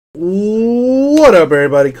What up,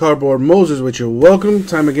 everybody? Cardboard Moses with you. Welcome.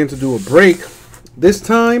 Time again to do a break. This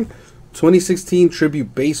time, 2016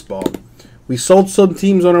 Tribute Baseball. We sold some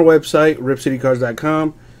teams on our website,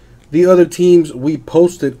 ripcitycards.com. The other teams we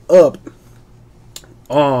posted up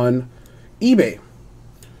on eBay.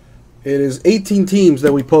 It is 18 teams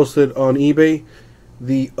that we posted on eBay.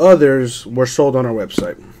 The others were sold on our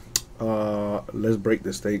website. Let's break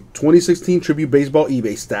this thing. 2016 Tribute Baseball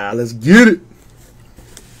eBay style. Let's get it.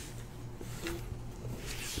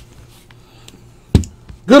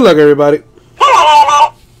 Good luck, everybody.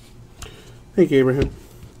 Thank you, Abraham.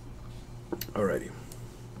 Alrighty.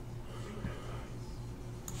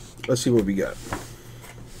 Let's see what we got.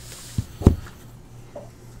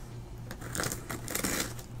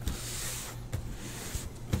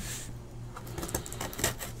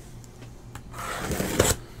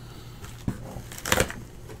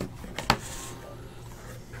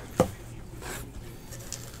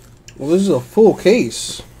 Well, this is a full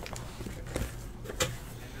case.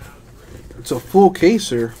 It's a full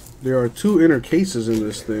caser. There are two inner cases in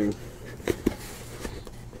this thing.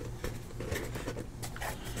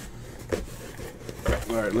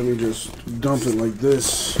 Alright, let me just dump it like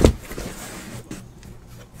this.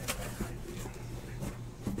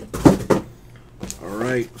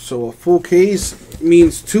 Alright, so a full case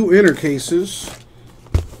means two inner cases.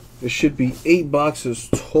 There should be 8 boxes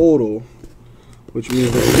total, which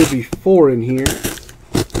means there should be 4 in here.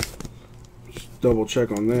 Just double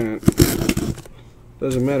check on that.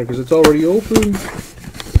 Doesn't matter because it's already open.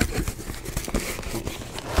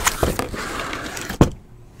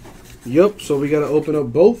 Yep, so we got to open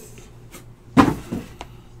up both.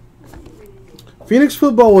 Phoenix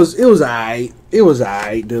football was aight. It was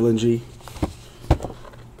aight, Dylan G.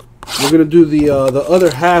 We're gonna do the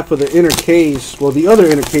other half of the inner case. Well, the other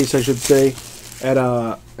inner case, I should say, at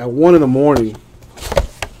 1 in the morning.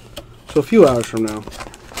 So a few hours from now.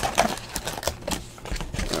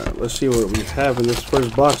 Let's see what we have in this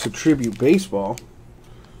first box of Tribute Baseball.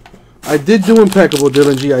 I did do impeccable,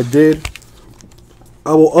 Dylan G. I did.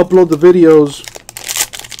 I will upload the videos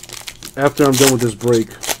after I'm done with this break.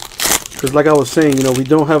 Because like I was saying, you know, we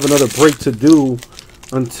don't have another break to do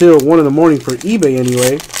until 1 in the morning for eBay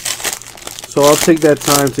anyway. So I'll take that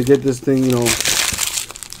time to get this thing, you know,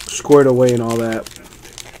 squared away and all that.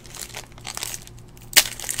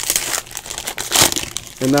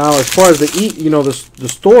 And now, as far as the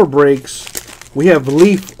store breaks, we have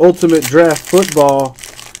Leaf Ultimate Draft Football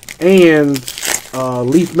and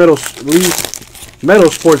Leaf Metal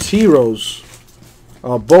Sports Heroes,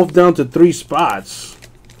 both down to 3 spots.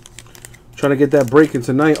 Trying to get that breaking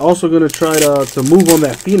tonight. Also going to try to move on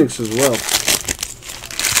that Phoenix as well.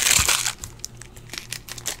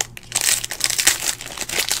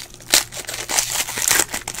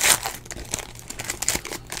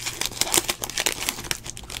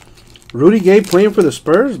 Rudy Gay playing for the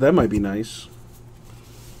Spurs? That might be nice.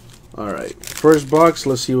 Alright, first box,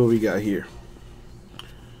 let's see what we got here.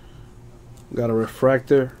 Got a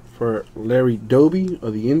refractor for Larry Doby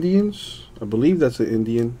of the Indians. I believe that's the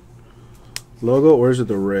Indian logo, or is it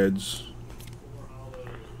the Reds?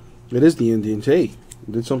 It is the Indians. Hey,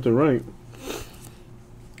 did something right.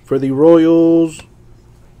 For the Royals,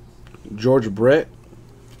 George Brett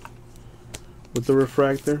with the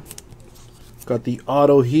refractor. Got the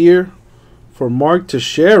auto here for Mark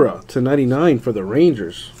Teixeira to 99 for the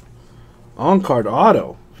Rangers. On-card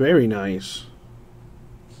auto. Very nice.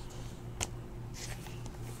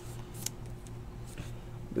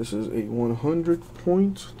 This is a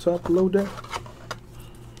 100-point top loader.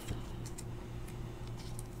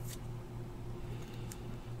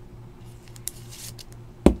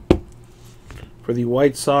 For the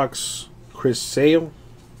White Sox, Chris Sale.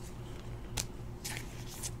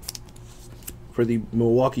 For the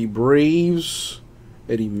Milwaukee Braves,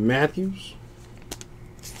 Eddie Matthews.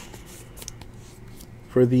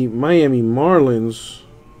 For the Miami Marlins,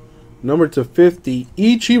 number /50,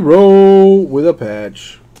 Ichiro with a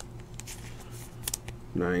patch.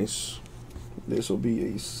 Nice. This will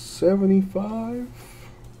be a 75.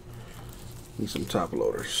 Need some top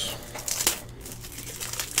loaders.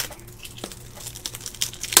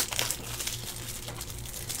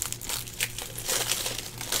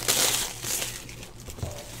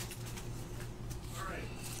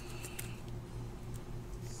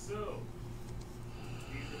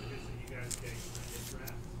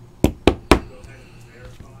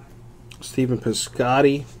 Stephen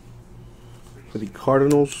Piscotty for the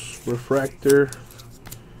Cardinals refractor.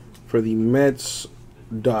 For the Mets,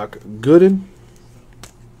 Doc Gooden.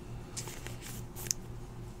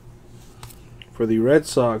 For the Red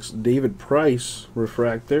Sox, David Price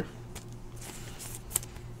refractor.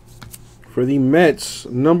 For the Mets,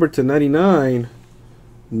 number to 99,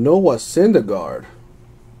 Noah Syndergaard.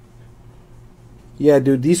 Yeah,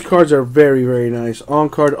 dude, these cards are very, very nice.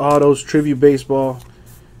 On-card autos, tribute baseball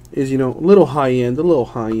is, you know, a little high-end, a little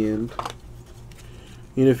high-end.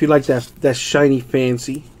 You know, if you like that shiny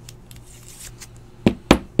fancy.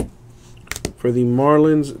 For the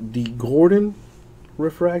Marlins, D. Gordon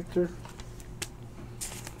refractor.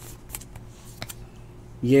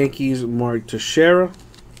 Yankees, Mark Teixeira.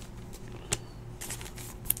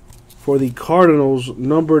 For the Cardinals,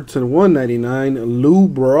 number to 199, Lou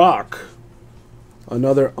Brock.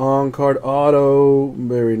 Another on-card auto.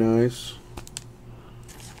 Very nice.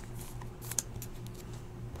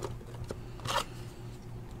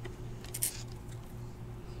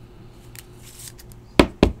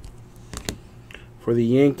 For the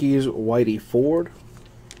Yankees, Whitey Ford.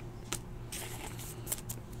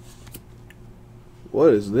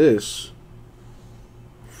 What is this?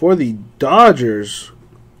 For the Dodgers,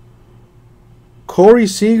 Corey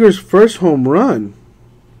Seager's first home run.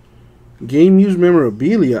 Game used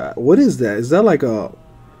memorabilia. What is that? Is that like a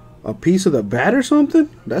piece of the bat or something?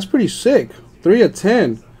 That's pretty sick. 3 of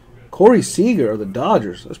 10. Corey Seager of the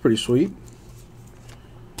Dodgers. That's pretty sweet.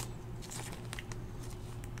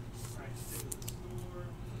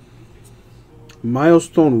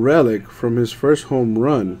 Milestone relic from his first home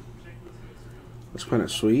run. That's kind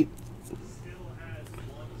of sweet.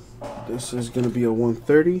 This is going to be a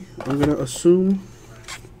 130, I'm going to assume.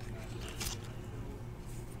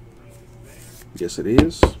 Yes, it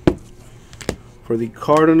is. For the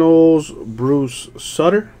Cardinals, Bruce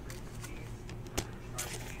Sutter.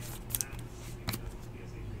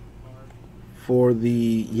 For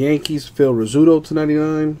the Yankees, Phil Rizzuto to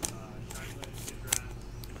 99.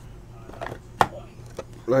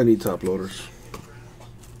 I need top loaders.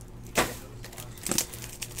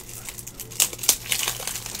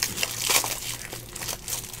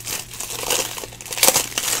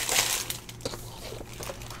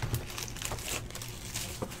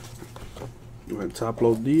 And top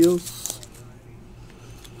load deals.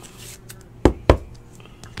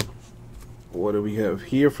 What do we have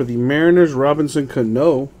here for the Mariners? Robinson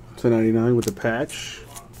Cano to 99 with the patch.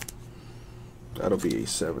 That'll be a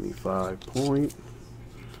 75 point.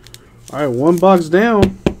 All right, one box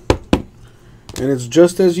down. And it's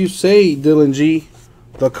just as you say, Dylan G.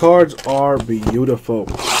 The cards are beautiful.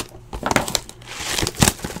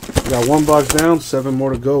 Got one box down, 7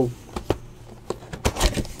 more to go.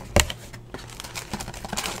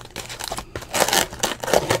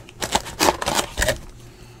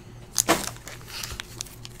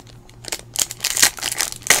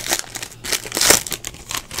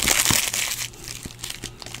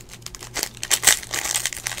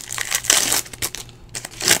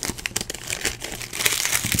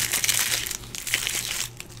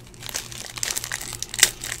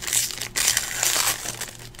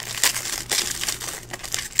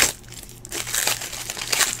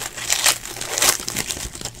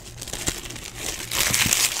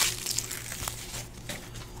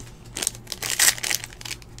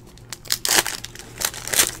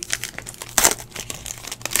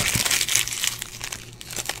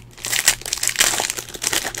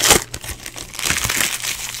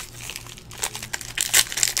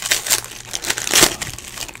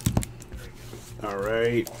 All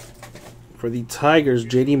right. For the Tigers,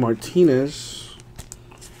 JD Martinez.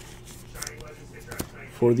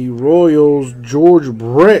 For the Royals, George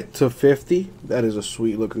Brett to 50. That is a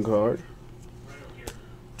sweet looking card.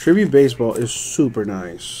 Tribute baseball is super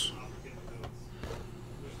nice.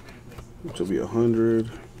 Which will be 100.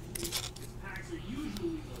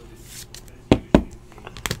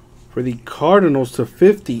 For the Cardinals to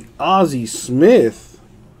 50, Ozzie Smith.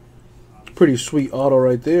 Pretty sweet auto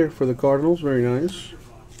right there for the Cardinals. Very nice.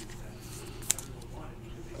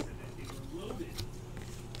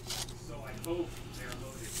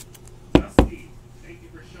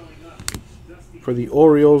 For the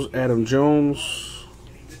Orioles, Adam Jones.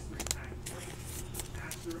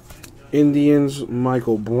 Indians,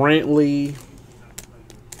 Michael Brantley.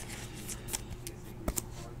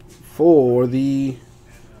 For the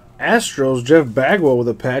Astros, Jeff Bagwell with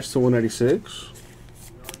a patch to 196.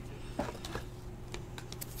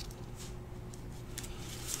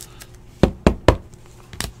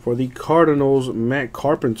 For the Cardinals, Matt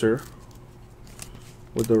Carpenter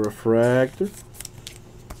with the refractor.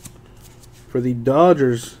 For the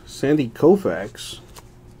Dodgers, Sandy Koufax.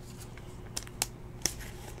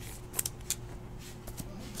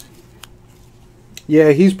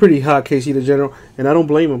 Yeah, he's pretty hot, KC the General, and I don't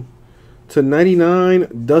blame him. To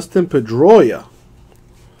 99, Dustin Pedroia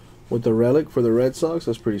with the relic for the Red Sox.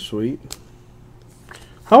 That's pretty sweet.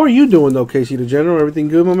 How are you doing though, Casey the General? Everything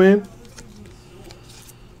good, my man?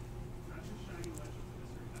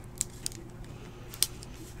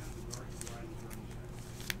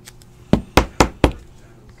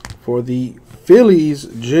 For the Phillies,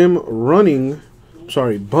 Bunning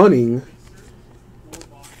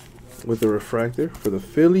with the refractor. For the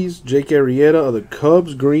Phillies, Jake Arrieta of the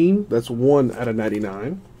Cubs, green. That's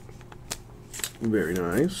 1/99. Very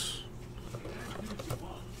nice.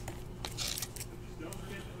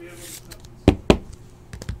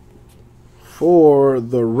 For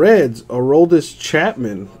the Reds, Aroldis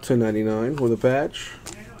Chapman /99 with a patch.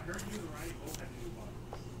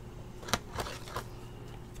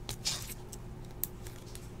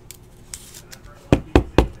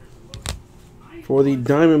 For the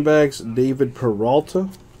Diamondbacks, David Peralta.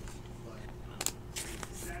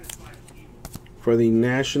 For the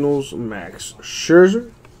Nationals, Max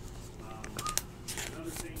Scherzer.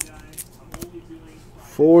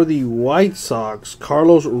 For the White Sox,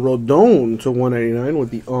 Carlos Rodon /199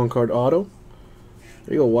 with the on-card auto.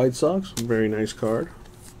 There you go, White Sox. Very nice card.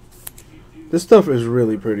 This stuff is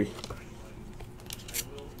really pretty.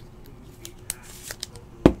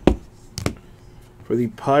 For the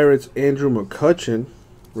Pirates, Andrew McCutchen,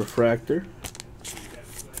 refractor.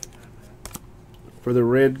 For the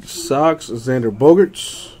Red Sox, Xander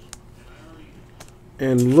Bogaerts.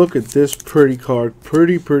 And look at this pretty card.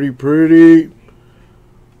 Pretty.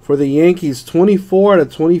 For the Yankees,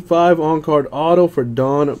 24/25 on-card auto for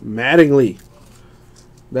Don Mattingly.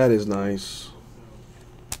 That is nice.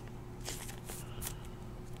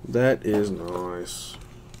 That is nice.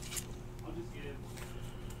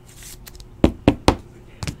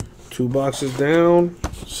 2 boxes down,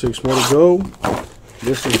 6 more to go.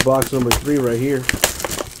 This is box number 3 right here.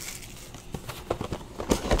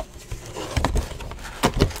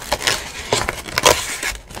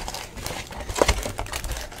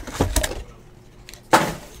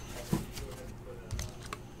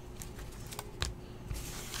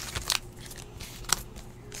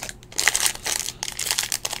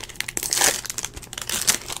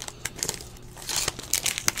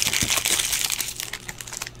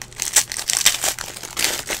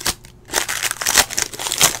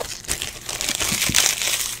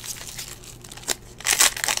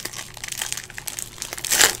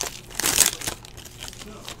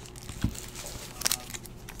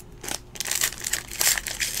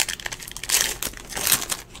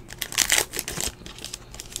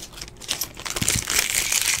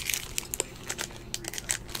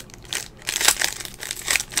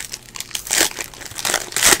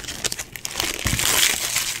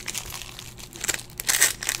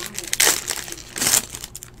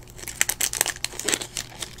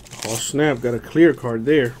 Oh snap, got a clear card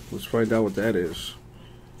there. Let's find out what that is.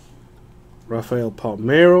 Rafael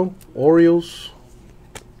Palmeiro, Orioles.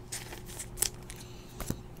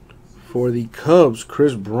 For the Cubs,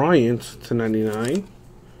 Chris Bryant /99.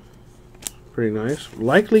 Pretty nice.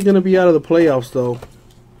 Likely going to be out of the playoffs though.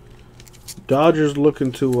 Dodgers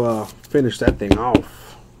looking to finish that thing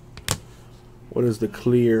off. What is the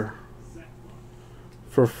clear?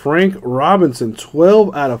 For Frank Robinson,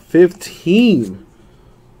 12/15.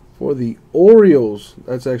 For the Orioles,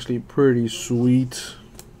 that's actually pretty sweet.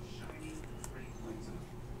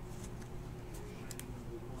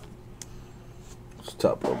 Let's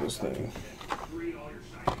top load this thing.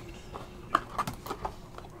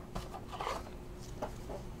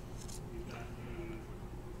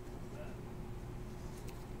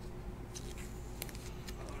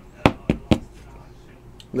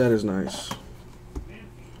 That is nice.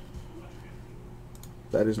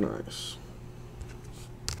 That is nice.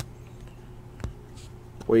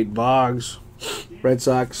 Wade Boggs, Red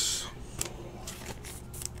Sox.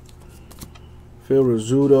 Phil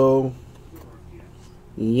Rizzuto,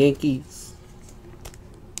 Yankees.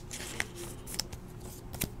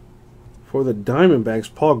 For the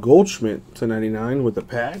Diamondbacks, Paul Goldschmidt /99 with the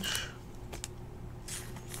patch.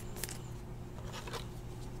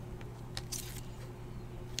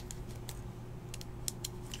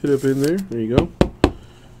 Hit up in there. There you go.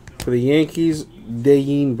 For the Yankees,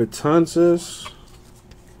 Dayin Betances.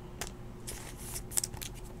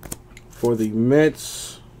 For the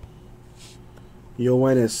Mets,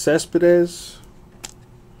 Yoenis Cespedes.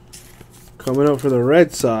 Coming up for the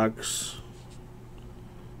Red Sox,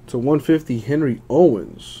 /150 Henry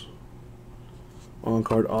Owens.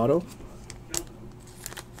 On-card auto.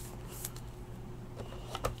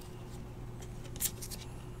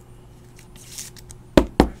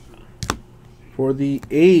 For the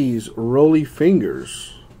A's, Rollie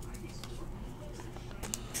Fingers.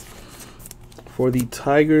 For the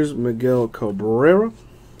Tigers, Miguel Cabrera.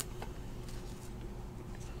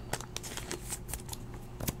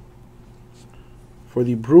 For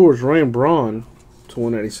the Brewers, Ryan Braun to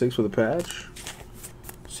 196 with a patch.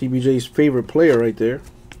 CBJ's favorite player right there.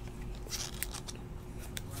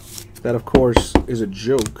 That, of course, is a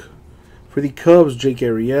joke. For the Cubs, Jake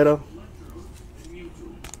Arrieta.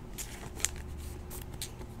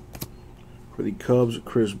 For the Cubs,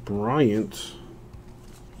 Chris Bryant.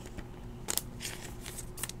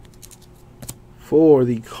 For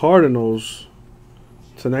the Cardinals,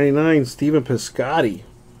 to 99, Stephen Piscotty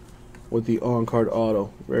with the on-card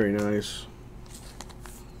auto. Very nice.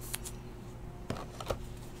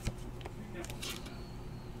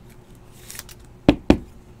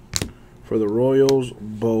 For the Royals,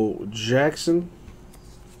 Bo Jackson.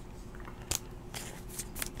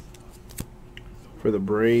 For the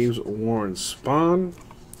Braves, Warren Spahn.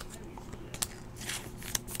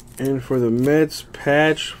 And for the Mets,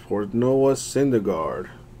 patch for Noah Syndergaard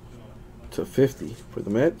to 50 for the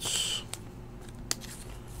Mets.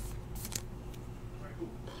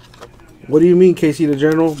 What do you mean, KC the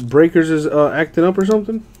General? Breakers is acting up or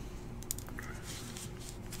something?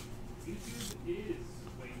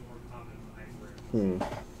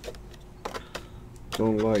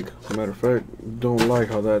 Don't like. Matter of fact, don't like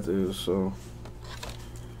how that is. So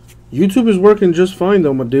YouTube is working just fine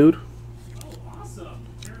though, my dude.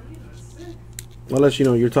 Unless, you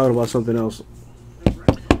know, you're talking about something else.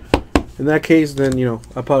 In that case, then, you know,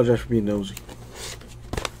 I apologize for being nosy.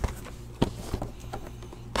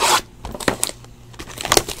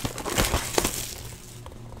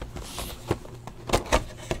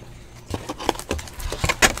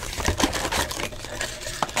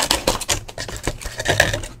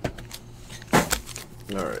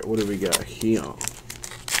 Alright, what do we got here?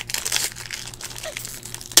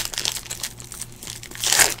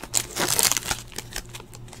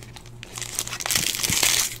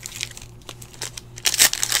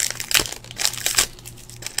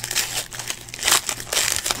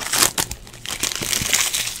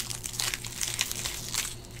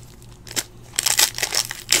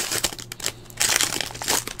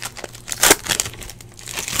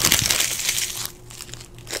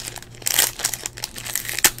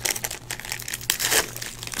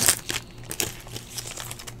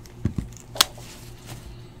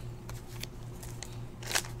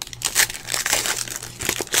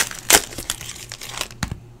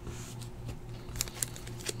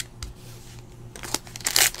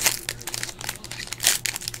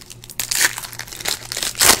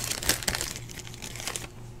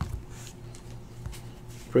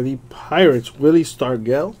 For the Pirates, Willie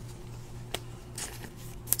Stargell.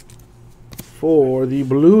 For the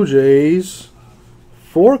Blue Jays,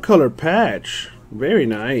 4-color patch. Very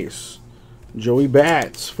nice. Joey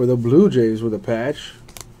Bats for the Blue Jays with a patch.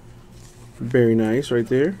 Very nice right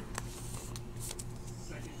there.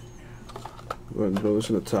 Go ahead and throw this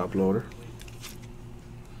in the top loader.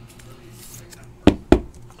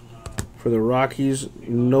 For the Rockies,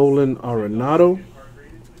 Nolan Arenado.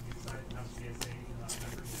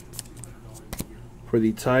 For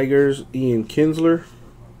the Tigers, Ian Kinsler.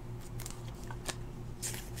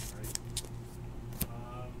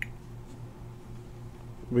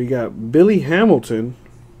 We got Billy Hamilton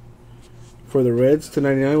for the Reds to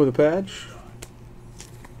 99 with a patch.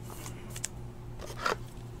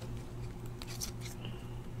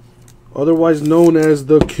 Otherwise known as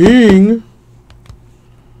the King,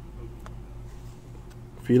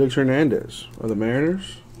 Felix Hernandez of the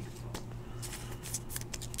Mariners.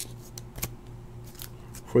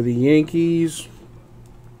 For the Yankees,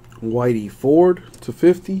 Whitey Ford to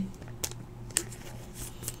 50.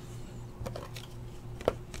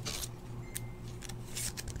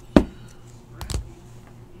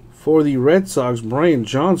 For the Red Sox, Brian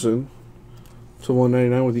Johnson to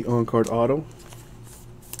 199 with the on-card auto.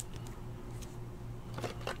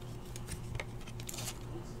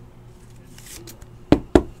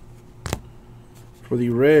 For the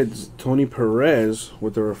Reds, Tony Perez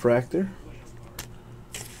with the refractor.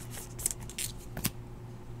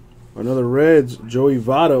 Another Reds, Joey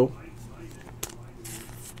Votto.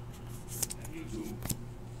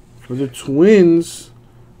 For the Twins,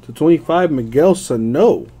 to 25, Miguel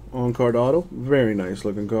Sano on-card auto. Very nice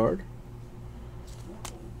looking card.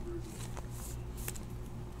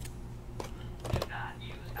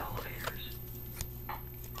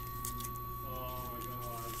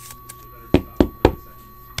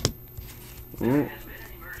 I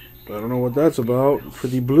don't know what that's about. For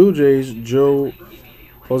the Blue Jays,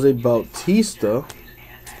 Jose Bautista.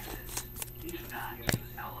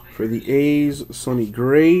 For the A's, Sonny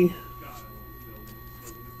Gray.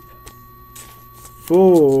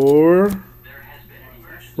 For,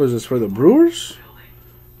 what is this, for the Brewers?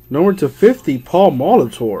 Number to 50, Paul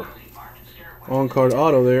Molitor on-card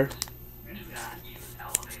auto there.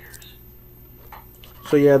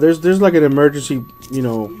 So yeah, there's like an emergency, you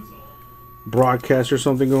know, broadcast or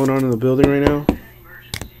something going on in the building right now.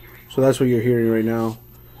 So that's what you're hearing right now.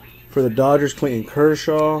 For the Dodgers, Clayton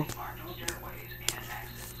Kershaw.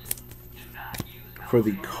 For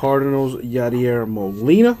the Cardinals, Yadier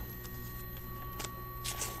Molina.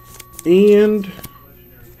 And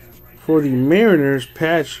for the Mariners,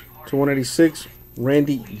 patch to 186,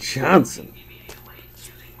 Randy Johnson.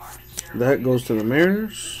 That goes to the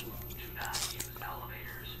Mariners.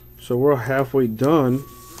 So we're halfway done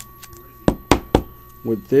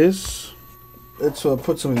with this. Let's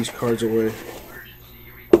put some of these cards away.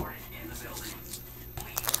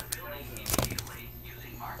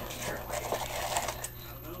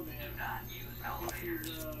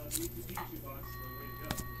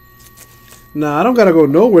 Nah, I don't gotta go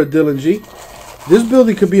nowhere, Dylan G. This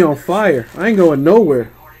building could be on fire. I ain't going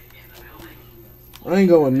nowhere. I ain't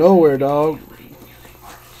going nowhere, dog.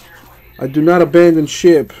 I do not abandon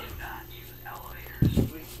ship.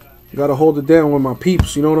 Gotta hold it down with my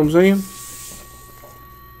peeps, you know what I'm saying?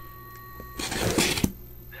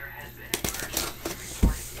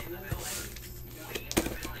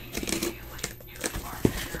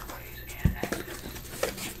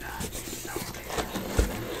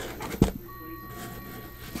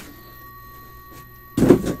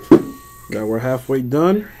 Now we're halfway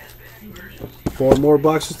done. 4 more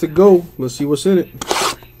boxes to go. Let's see what's in it.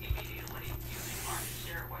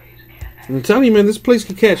 I'm telling you, man, this place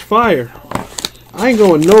can catch fire. I ain't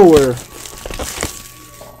going nowhere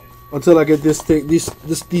until I get this thing, these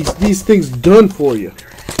things done for you.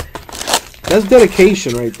 That's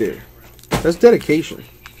dedication right there. That's dedication.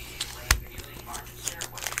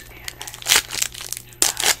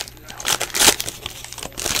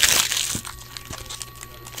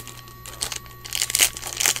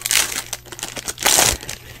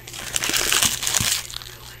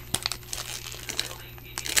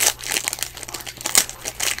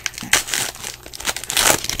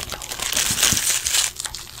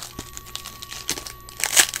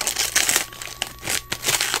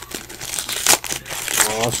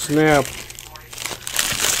 Oh, snap.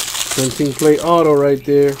 Printing plate auto right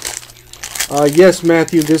there. Yes,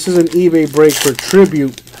 Matthew, this is an eBay break for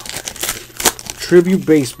Tribute. Tribute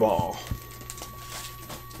Baseball.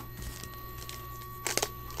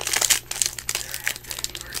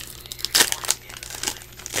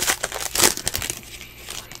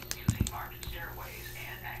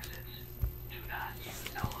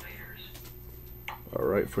 All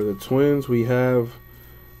right, for the Twins, we have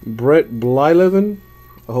Brett Blyleven.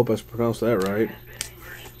 I hope I pronounced that right.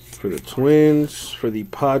 For the Twins, for the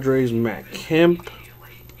Padres, Matt Kemp.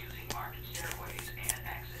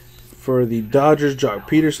 For the Dodgers, Jock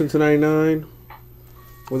Peterson to 99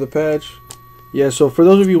 with a patch. Yeah, so for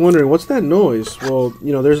those of you wondering, what's that noise? Well,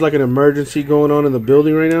 you know, there's like an emergency going on in the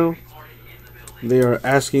building right now. They are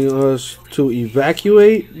asking us to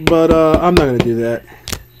evacuate, but I'm not going to do that.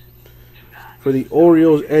 For the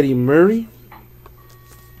Orioles, Eddie Murray.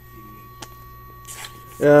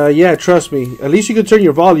 Yeah, trust me. At least you can turn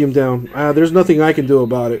your volume down. There's nothing I can do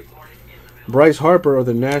about it. Bryce Harper of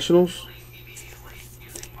the Nationals.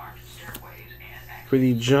 For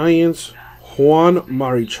the Giants, Juan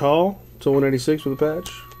Marichal to 196 with a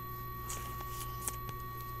patch.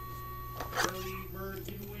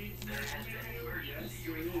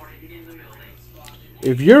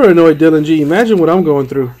 If you're annoyed, Dylan G, imagine what I'm going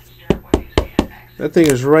through. That thing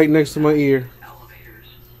is right next to my ear.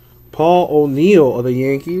 Paul O'Neill of the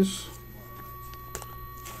Yankees.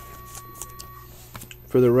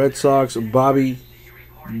 For the Red Sox, Bobby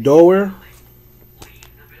Doer.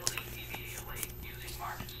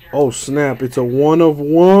 Oh, snap. It's a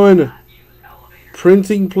 1/1.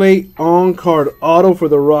 Printing plate on-card auto for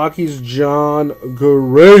the Rockies, John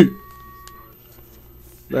Gray.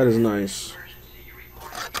 That is nice.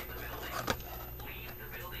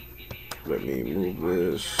 Let me move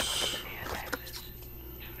this.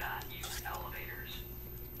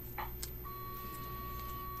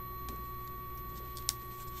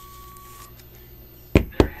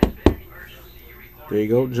 There you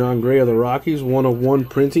go, John Gray of the Rockies, 1/1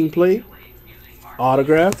 printing plate.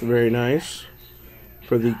 Autographed, very nice.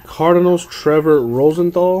 For the Cardinals, Trevor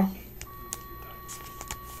Rosenthal.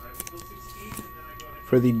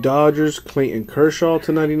 For the Dodgers, Clayton Kershaw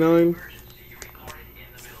to 99.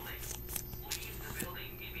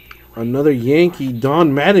 Another Yankee,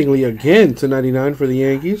 Don Mattingly again to 99 for the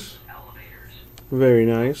Yankees. Very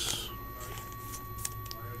nice.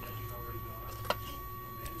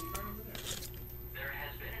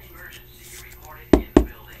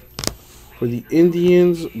 For the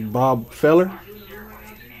Indians, Bob Feller.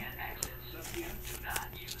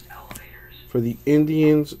 For the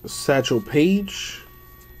Indians, Satchel Paige.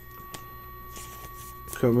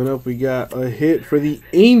 Coming up, we got a hit for the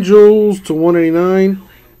Angels to 189,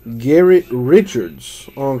 Garrett Richards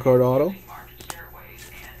on card auto.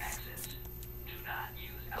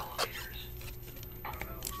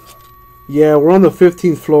 Yeah, we're on the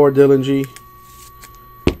 15th floor, Dylan G.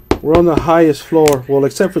 We're on the highest floor. Well,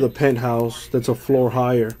 except for the penthouse. That's a floor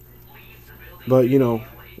higher. But, you know,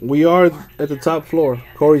 we are at the top floor.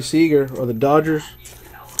 Corey Seager of the Dodgers.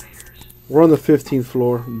 We're on the 15th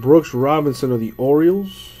floor. Brooks Robinson of the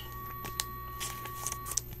Orioles.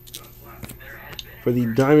 For the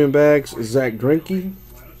Diamondbacks, Zach Greinke.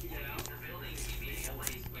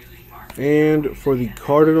 And for the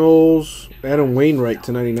Cardinals, Adam Wainwright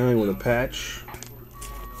to 99 with a patch.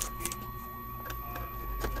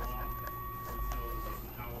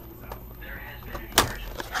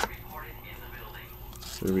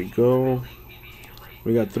 There we go.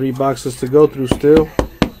 We got 3 boxes to go through still.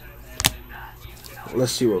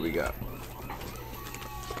 Let's see what we got.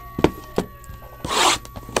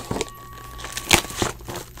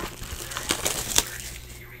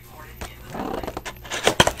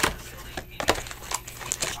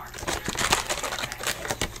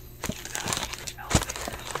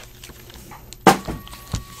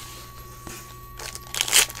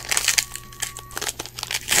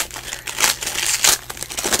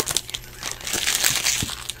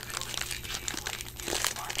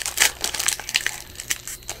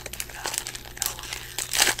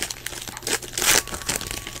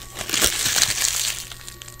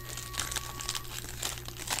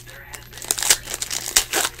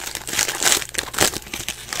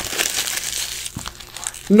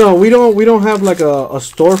 No, we don't have like a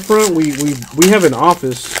storefront. We have an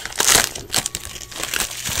office.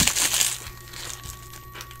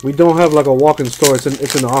 We don't have like a walk-in store.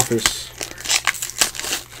 It's an office.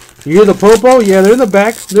 You hear the popo? Yeah, they're in the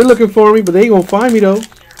back. They're looking for me, but they ain't gonna find me though.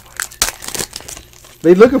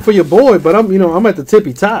 They looking for your boy, but I'm at the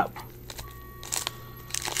tippy top.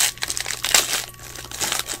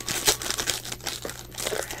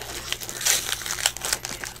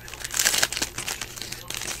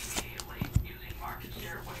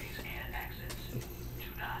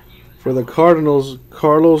 For the Cardinals,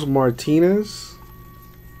 Carlos Martinez.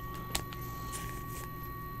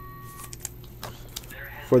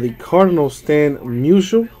 For the Cardinals, Stan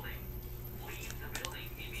Musial.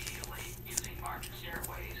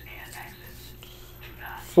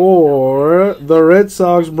 For the Red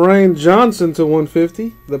Sox, Brian Johnson to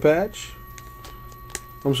 150, the patch.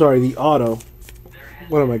 I'm sorry, the auto.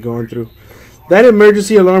 What am I going through? That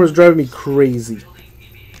emergency alarm is driving me crazy.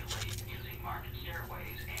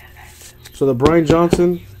 So the Brian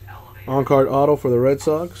Johnson on-card auto for the Red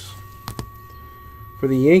Sox. For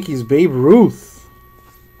the Yankees, Babe Ruth.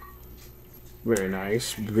 Very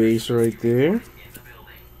nice base right there.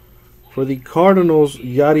 For the Cardinals,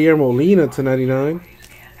 Yadier Molina to 99.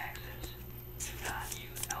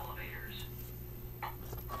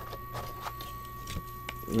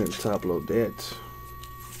 And top load that.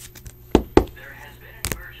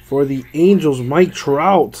 For the Angels, Mike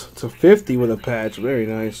Trout to 50 with a patch. Very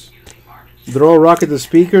nice. Throw a rock at the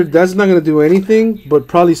speaker. That's not going to do anything, but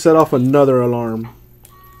probably set off another alarm.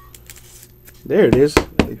 There it is.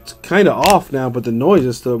 It's kind of off now, but the noise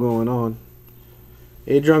is still going on.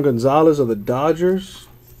 Adrian Gonzalez of the Dodgers.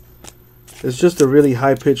 It's just a really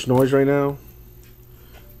high-pitched noise right now.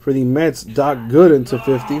 For the Mets, Doc Gooden to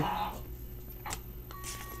 50.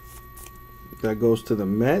 That goes to the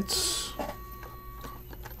Mets.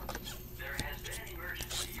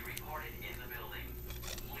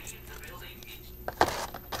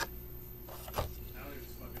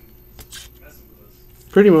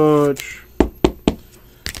 Pretty much.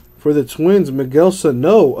 For the Twins, Miguel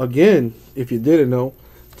Sano, again, if you didn't know,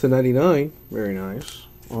 to 99. Very nice.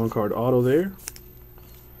 On-card auto there.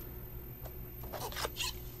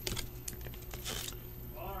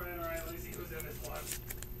 All right. Let me see who's in this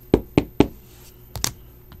one.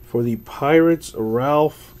 For the Pirates,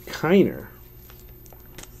 Ralph Kiner.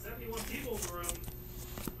 71 people in the room.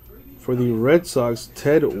 For the Red Sox,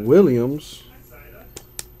 Ted Williams.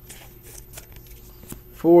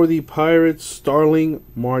 For the Pirates, Starling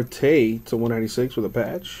Marte to 196 with a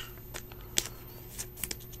patch.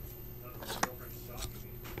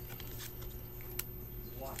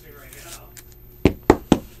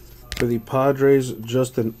 For the Padres,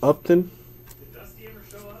 Justin Upton.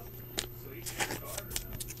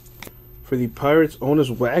 For the Pirates,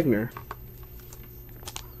 Honus Wagner.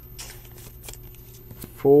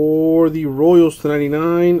 For the Royals to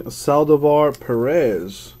 99, Saldivar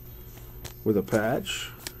Perez with a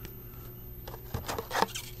patch.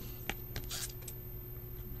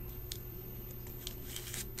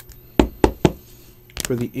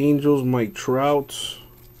 For the Angels, Mike Trout.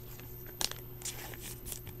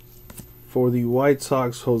 For the White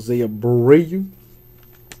Sox, Jose Abreu.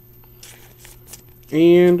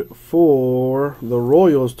 And for the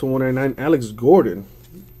Royals to 199, Alex Gordon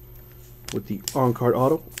with the on-card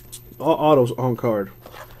auto. All autos on-card.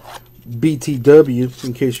 BTW,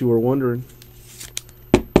 in case you were wondering.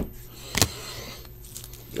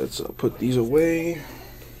 Let's put these away.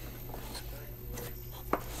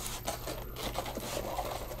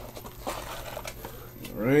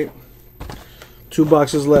 All right. 2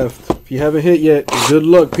 boxes left. If you haven't hit yet, good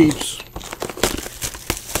luck, peeps.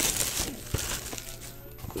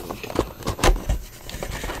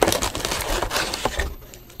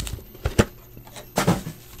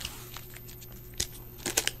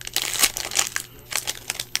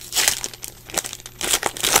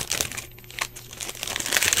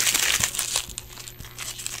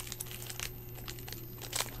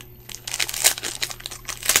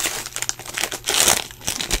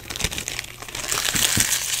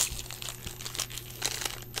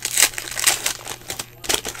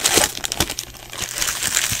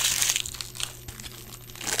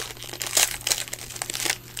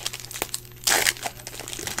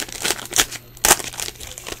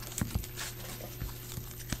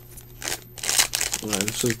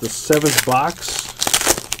 This is the 7th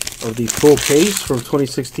box of the full case from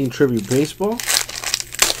 2016 Tribute Baseball.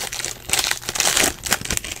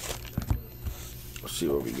 Let's see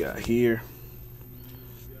what we got here.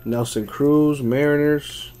 Nelson Cruz,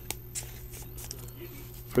 Mariners.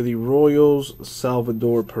 For the Royals,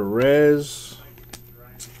 Salvador Perez.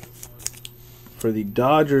 For the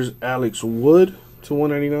Dodgers, Alex Wood to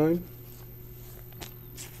 199.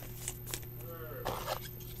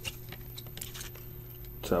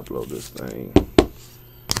 Top load this thing.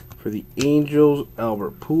 For the Angels,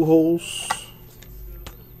 Albert Pujols.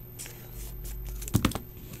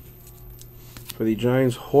 For the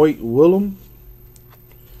Giants, Hoyt Wilhelm.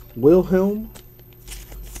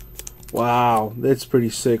 Wow, that's pretty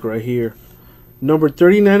sick right here. Number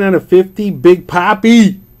 39 out of 50, Big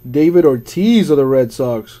Papi. David Ortiz of the Red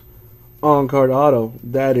Sox. On-card auto.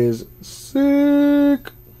 That is sick.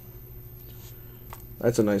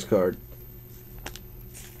 That's a nice card.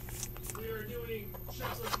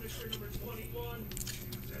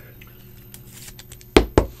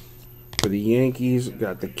 For the Yankees,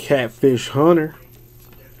 got the Catfish Hunter.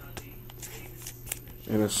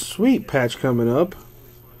 And a sweet patch coming up.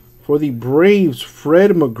 For the Braves,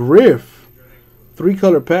 Fred McGriff.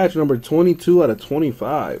 3-color patch, number 22 out of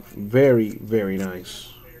 25. Very, very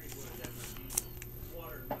nice.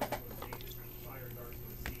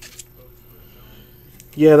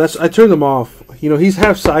 Yeah, I turned him off. You know, he's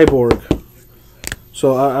half cyborg.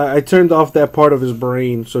 So I turned off that part of his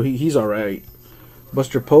brain. So he's alright.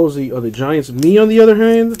 Buster Posey of the Giants. Me, on the other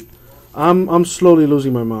hand, I'm slowly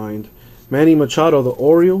losing my mind. Manny Machado of the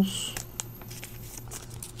Orioles.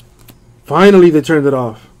 Finally, they turned it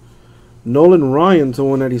off. Nolan Ryan to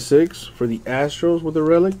 196 for the Astros with the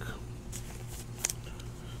relic.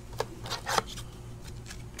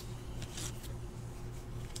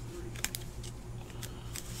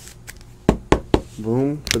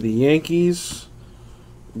 Boom. For the Yankees,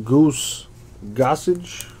 Goose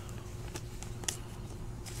Gossage.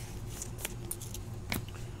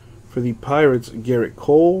 For the Pirates, Garrett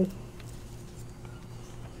Cole.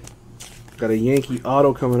 Got a Yankee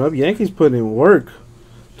auto coming up. Yankees putting in work.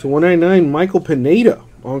 To 199, Michael Pineda.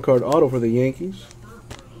 On-card auto for the Yankees.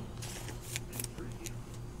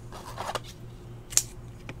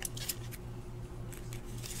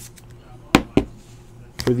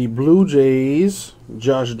 For the Blue Jays,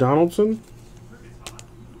 Josh Donaldson.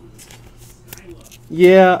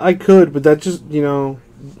 Yeah, I could, but that just, you know,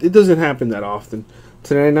 it doesn't happen that often.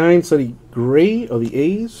 To 99, Sonny Gray of the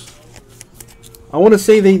A's. I want to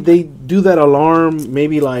say they do that alarm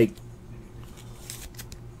maybe like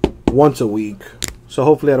once a week. So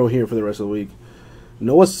hopefully I don't hear it for the rest of the week.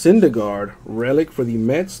 Noah Syndergaard, relic for the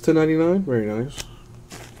Mets to 99. Very nice.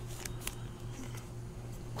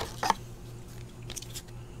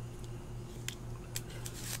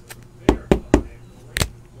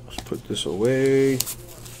 Let's put this away.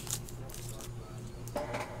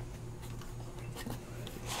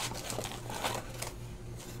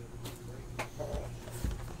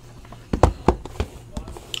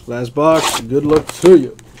 Last box. Good luck to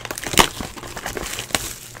you.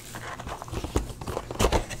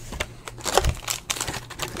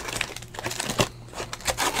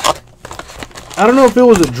 I don't know if it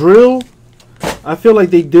was a drill. I feel like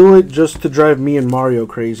they do it just to drive me and Mario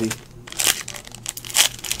crazy.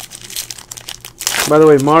 By the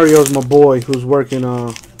way, Mario's my boy who's working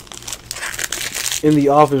in the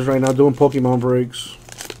office right now doing Pokemon breaks.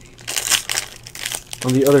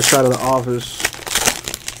 On the other side of the office.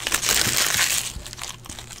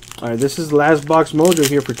 Alright, this is Last Box Mojo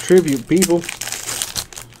here for Tribute, people.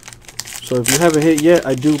 So if you haven't hit yet,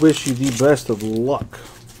 I do wish you the best of luck.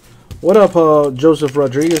 What up, Joseph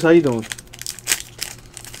Rodriguez? How you doing?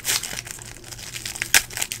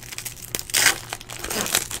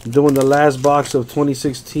 Doing the last box of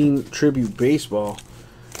 2016 Tribute Baseball.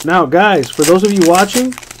 Now, guys, for those of you watching,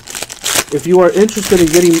 if you are interested in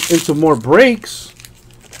getting into more breaks,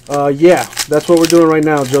 yeah, that's what we're doing right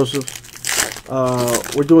now, Joseph.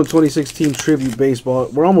 We're doing 2016 Tribute Baseball.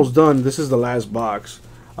 We're almost done. This is the last box.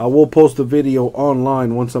 I will post the video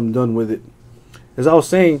online once I'm done with it. As I was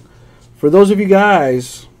saying, for those of you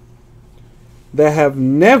guys that have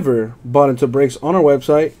never bought into breaks on our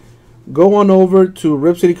website, go on over to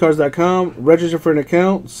ripcitycards.com, register for an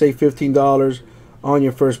account, save $15 on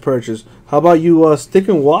your first purchase. How about you stick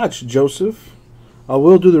and watch, Joseph? I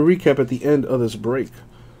will do the recap at the end of this break.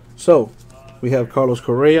 So, we have Carlos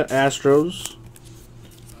Correa, Astros.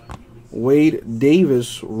 Wade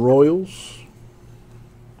Davis, Royals.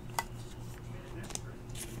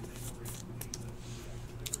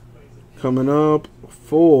 Coming up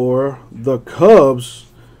for the Cubs,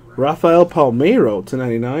 Rafael Palmeiro,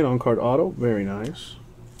 /99 on card auto. Very nice.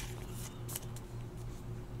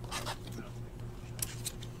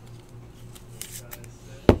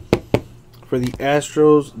 For the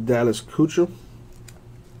Astros, Dallas Keuchel.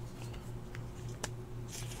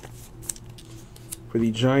 For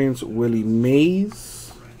the Giants, Willie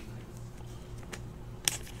Mays.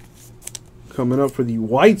 Coming up for the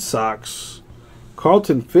White Sox,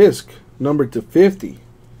 Carlton Fisk, numbered to 50.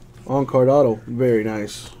 On card auto. Very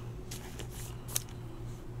nice.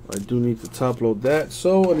 I do need to top load that,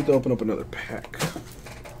 so I need to open up another pack.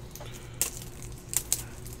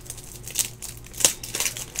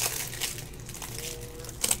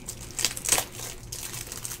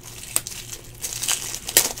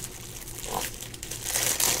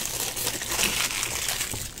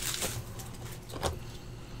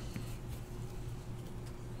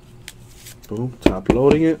 Boom, top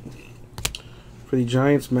loading it. For the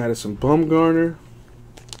Giants, Madison Bumgarner.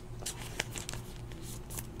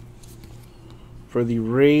 For the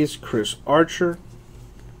Rays, Chris Archer.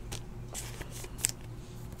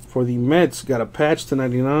 For the Mets, got a patch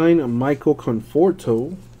 /99, Michael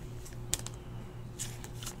Conforto.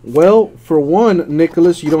 Well, for one,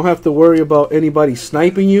 Nicholas, you don't have to worry about anybody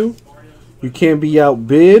sniping you. You can't be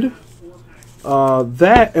outbid.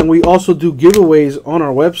 That, and we also do giveaways on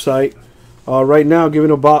our website. Right now,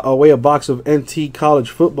 giving away a box of NT College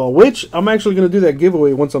Football, which I'm actually going to do that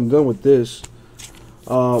giveaway once I'm done with this.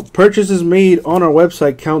 Purchases made on our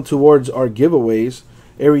website count towards our giveaways.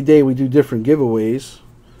 Every day we do different giveaways.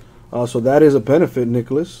 So that is a benefit,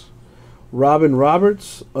 Nicholas. Robin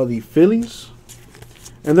Roberts of the Phillies.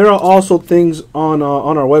 And there are also things on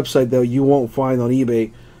our website that you won't find on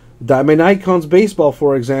eBay. Diamond Icons Baseball,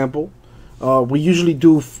 for example. We usually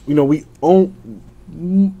do, we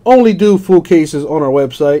only do full cases on our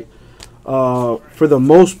website. For the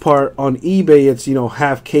most part, on eBay, it's,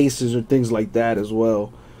 half cases or things like that as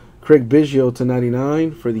well. Craig Biggio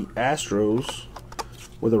 /99 for the Astros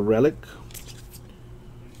with a relic.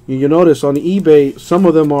 You notice on eBay, some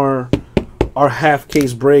of them are half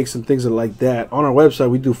case breaks and things like that. On our website,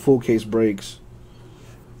 we do full case breaks.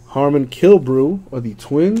 Harmon Killebrew of the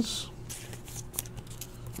Twins.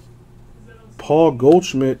 Paul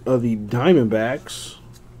Goldschmidt of the Diamondbacks.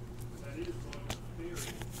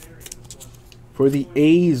 For the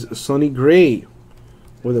A's, Sonny Gray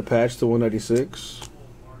with a patch /196.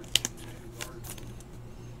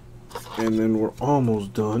 And then we're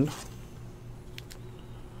almost done.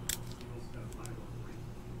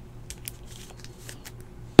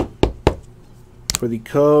 For the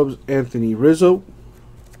Cubs, Anthony Rizzo.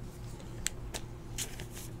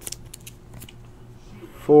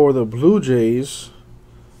 For the Blue Jays,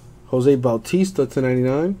 Jose Bautista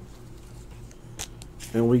 /99.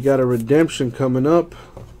 And we got a redemption coming up.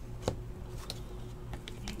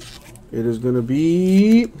 It is going to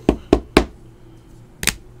be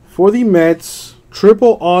for the Mets,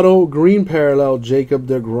 triple auto green parallel, Jacob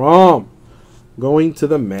deGrom going to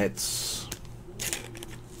the Mets.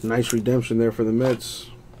 Nice redemption there for the Mets.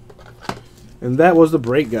 And that was the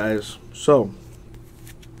break, guys. So,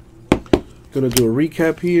 going to do a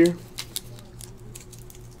recap here.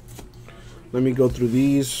 Let me go through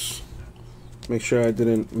these. Make sure I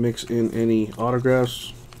didn't mix in any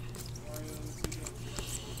autographs.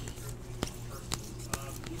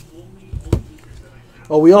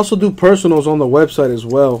 Oh, we also do personals on the website as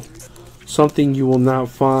well. Something you will not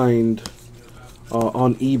find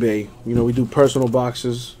on eBay. You know, we do personal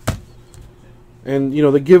boxes. And, you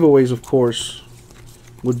know, the giveaways, of course,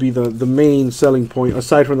 would be the main selling point,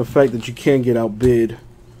 aside from the fact that you can get outbid.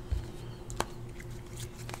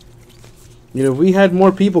 You know, if we had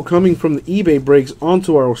more people coming from the eBay breaks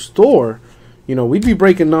onto our store, you know, we'd be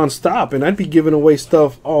breaking non-stop, and I'd be giving away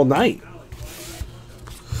stuff all night.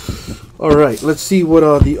 All right, let's see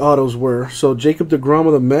what the autos were. So Jacob deGrom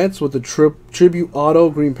of the Mets with the tribute auto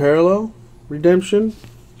green parallel redemption.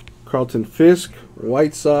 Carlton Fisk,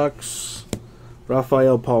 White Sox.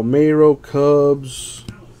 Rafael Palmeiro, Cubs.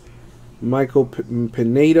 Michael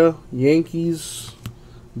Pineda, Yankees.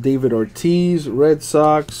 David Ortiz, Red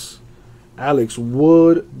Sox. Alex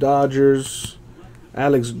Wood, Dodgers.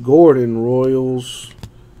 Alex Gordon, Royals.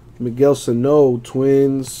 Miguel Sano,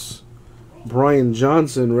 Twins. Brian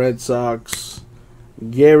Johnson, Red Sox.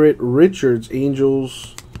 Garrett Richards,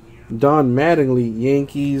 Angels. Don Mattingly,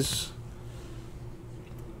 Yankees.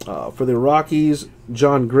 For the Rockies,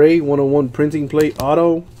 John Gray, 101 printing plate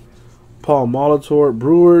auto. Paul Molitor,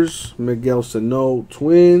 Brewers. Miguel Sano,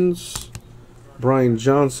 Twins. Brian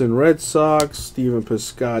Johnson, Red Sox. Stephen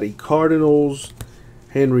Piscotty, Cardinals.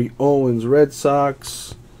 Henry Owens, Red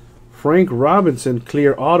Sox. Frank Robinson,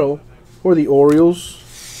 clear auto for the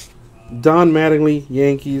Orioles. Don Mattingly,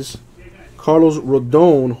 Yankees. Carlos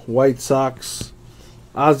Rodon, White Sox.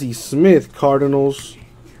 Ozzie Smith, Cardinals.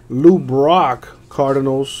 Lou Brock,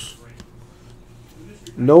 Cardinals.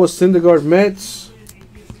 Noah Syndergaard, Mets.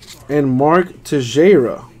 And Mark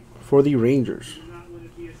Teixeira for the Rangers.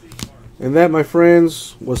 And that, my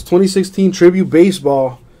friends, was 2016 Tribute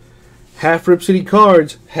Baseball. Half Rip City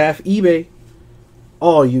Cards, half eBay.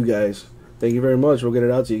 All you guys. Thank you very much. We'll get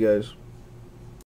it out to you guys.